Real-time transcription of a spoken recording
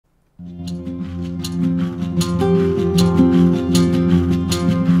Hi,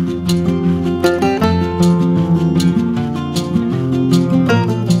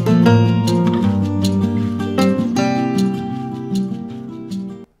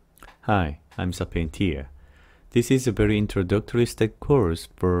 I'm Sapien. This is a very introductory StaTube course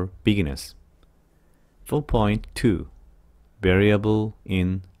for beginners. 4.2 Variable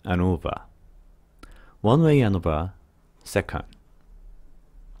in ANOVA. One-way ANOVA, second.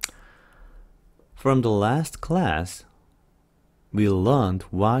 From the last class, we learned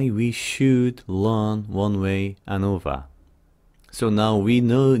why we should learn one-way ANOVA. So now we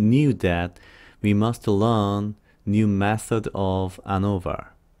knew that we must learn new method of ANOVA.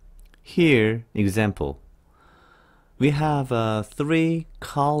 Here, example. We have 3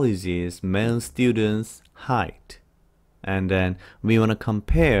 colleges, male students' height. And then we want to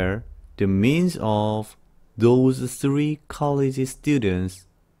compare the means of those 3 college students,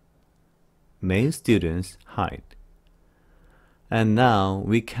 male students' height. And now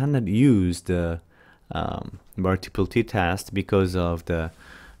we cannot use the multiple t-test because of the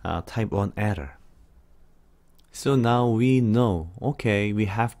type 1 error. So now we know, okay, we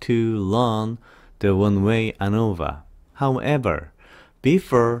have to learn the one-way ANOVA. However,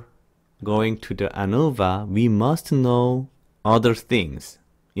 before going to the ANOVA, we must know other things.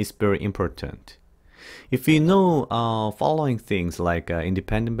 It's very important. If we know following things like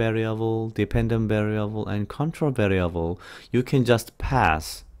independent variable, dependent variable, and control variable, you can just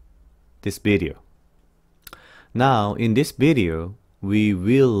pass this video. Now, in this video, we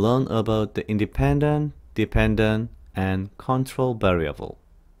will learn about the independent, dependent, and control variable.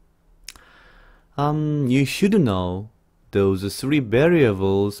 You should know those 3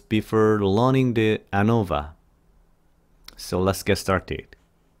 variables before learning the ANOVA. So let's get started.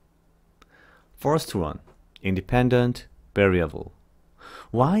 First one, independent variable.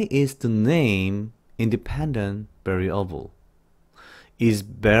 Why is the name independent variable? Is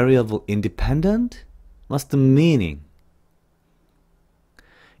variable independent? What's the meaning?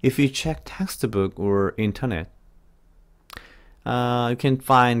 If you check textbook or internet, you can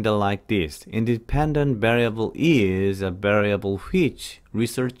find like this. Independent variable is a variable which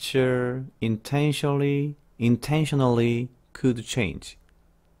researcher intentionally could change.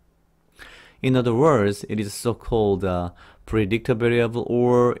 In other words, it is so-called predictor variable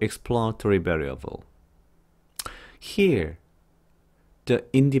or exploratory variable. Here, the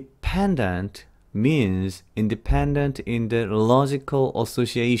independent means independent in the logical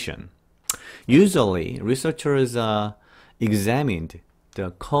association. Usually, researchers examined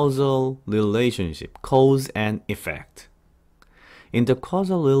the causal relationship, cause and effect. In the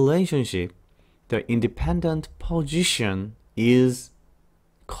causal relationship, the independent position is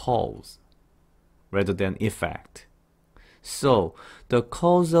cause rather than effect. So, the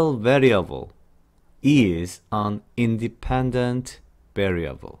causal variable is an independent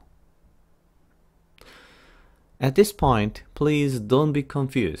variable. At this point, please don't be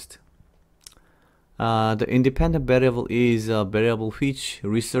confused. The independent variable is a variable which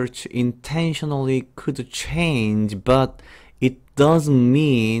research intentionally could change, but it doesn't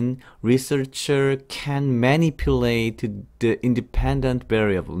mean researcher can manipulate the independent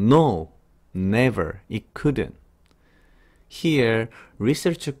variable. No, never. It couldn't. Here,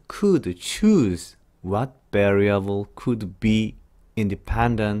 researcher could choose what variable could be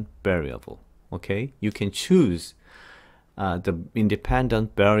independent variable. Okay, you can choose the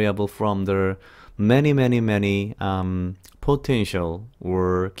independent variable from the many potential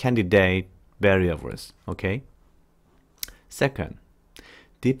or candidate variables. Okay. Second,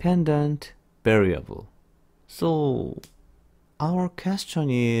 dependent variable. So our question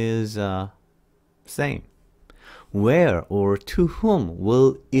is same. Where or to whom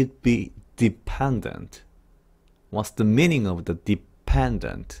will it be dependent? What's the meaning of the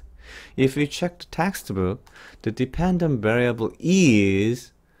dependent? If you check the textbook, the dependent variable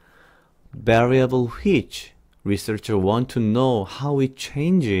is variable which researchers want to know how it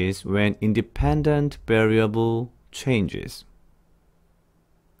changes when independent variable changes.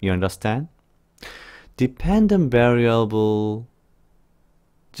 You understand? Dependent variable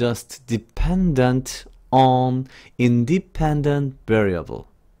just dependent on independent variable.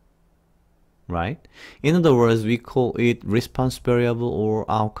 Right? In other words, we call it response variable or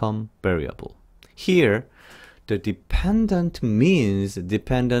outcome variable. Here, the dependent means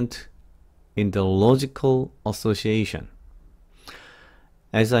dependent in the logical association.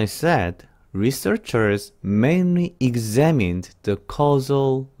 As I said, researchers mainly examined the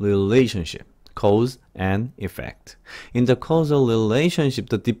causal relationship, cause and effect. In the causal relationship,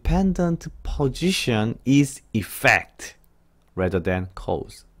 the dependent position is effect rather than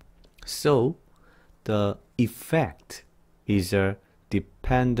cause. So the effect is a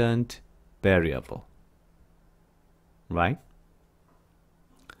dependent variable, right?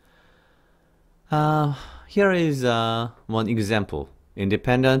 Here is one example,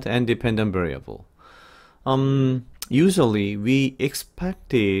 independent and dependent variable. Usually we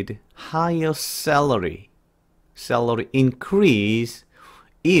expected higher salary increase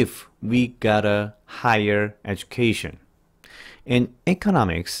if we got a higher education. In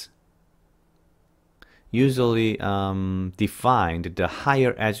economics, usually defined the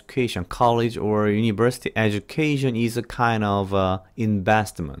higher education, college or university education is a kind of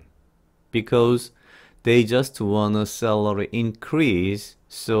investment, because they just want a salary increase,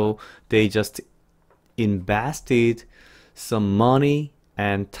 so they just invested some money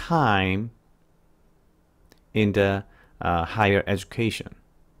and time in the higher education.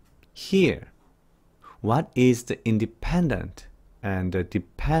 Here, what is the independent and the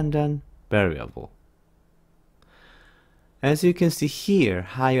dependent variable? As you can see here,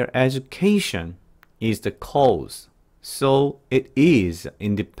 higher education is the cause, so it is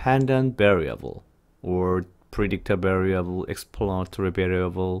independent variable or predictor variable, explanatory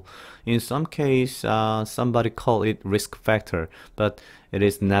variable. In some case, somebody call it risk factor, but it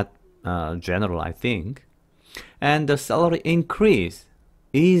is not general, I think. And the salary increase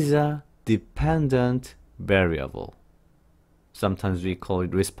is a dependent variable. Sometimes we call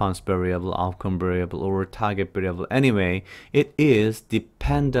it response variable, outcome variable, or target variable. Anyway, it is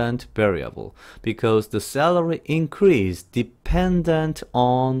dependent variable because the salary increase dependent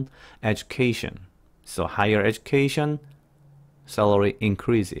on education. So higher education, salary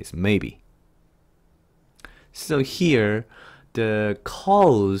increases, maybe. So here, the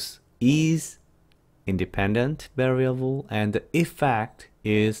cause is independent variable and the effect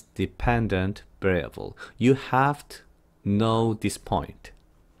is dependent variable. You have to know this point.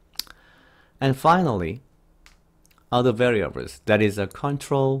 And finally, other variables, that is a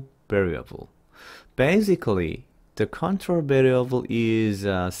control variable. Basically, the control variable is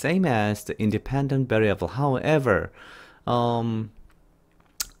same as the independent variable. However, the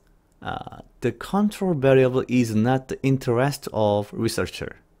control variable is not the interest of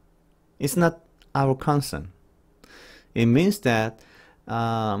researcher. It's not our concern. It means that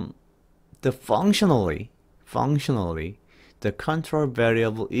the functionally, the control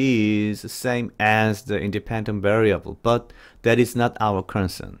variable is the same as the independent variable, but that is not our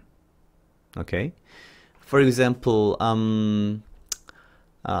concern. Okay? For example,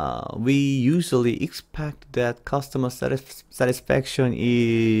 we usually expect that customer satisfaction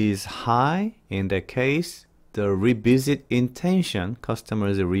is high. In that case, the revisit intention,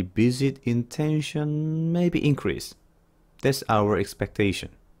 customers' revisit intention maybe increase. That's our expectation.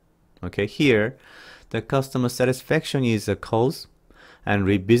 Okay, here, the customer satisfaction is a cause and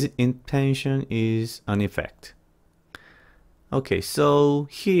revisit intention is an effect. Okay, so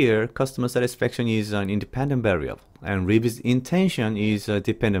here customer satisfaction is an independent variable and revisit intention is a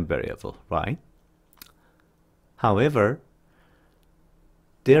dependent variable, right? However,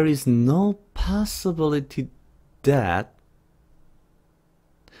 there is no possibility that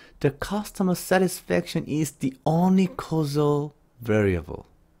the customer satisfaction is the only causal variable,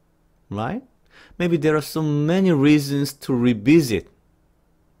 right? Maybe there are so many reasons to revisit.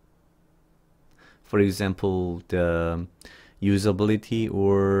 For example, the usability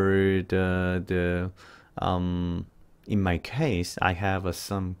or in my case, I have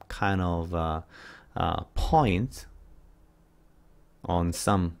some kind of point on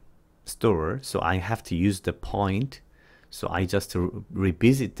some store, so I have to use the point. So I just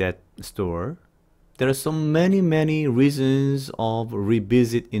revisit that store. There are so many reasons of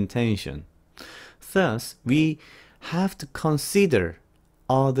revisit intention. Thus, we have to consider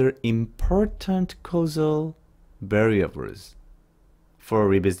other important causal variables for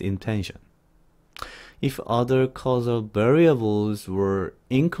revisit intention. If other causal variables were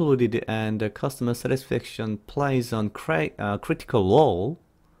included and the customer satisfaction plays a critical role,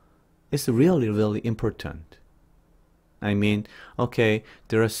 it's really important. I mean, okay,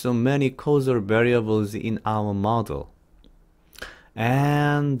 there are so many causal variables in our model.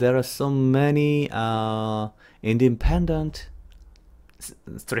 And there are so many independent,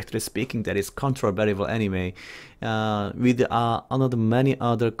 strictly speaking, that is control variable anyway, with many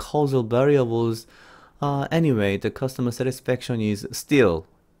other causal variables. Anyway, the customer satisfaction is still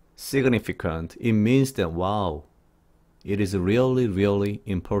significant. It means that, wow, it is really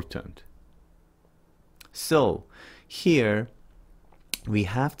important. So here we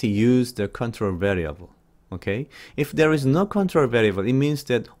have to use the control variable. Okay, if there is no control variable, it means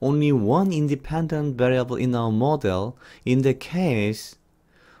that only one independent variable in our model. In the case,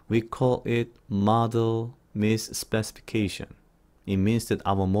 we call it model misspecification. It means that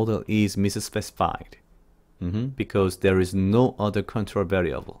our model is misspecified because there is no other control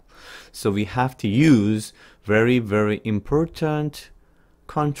variable. So we have to use very, very important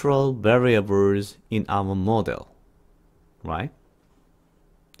control variables in our model, right?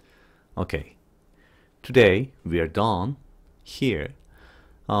 Okay, today we are done here.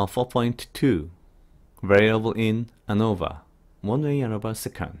 4.2 variable in ANOVA, one way ANOVA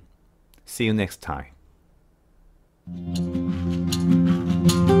second. See you next time.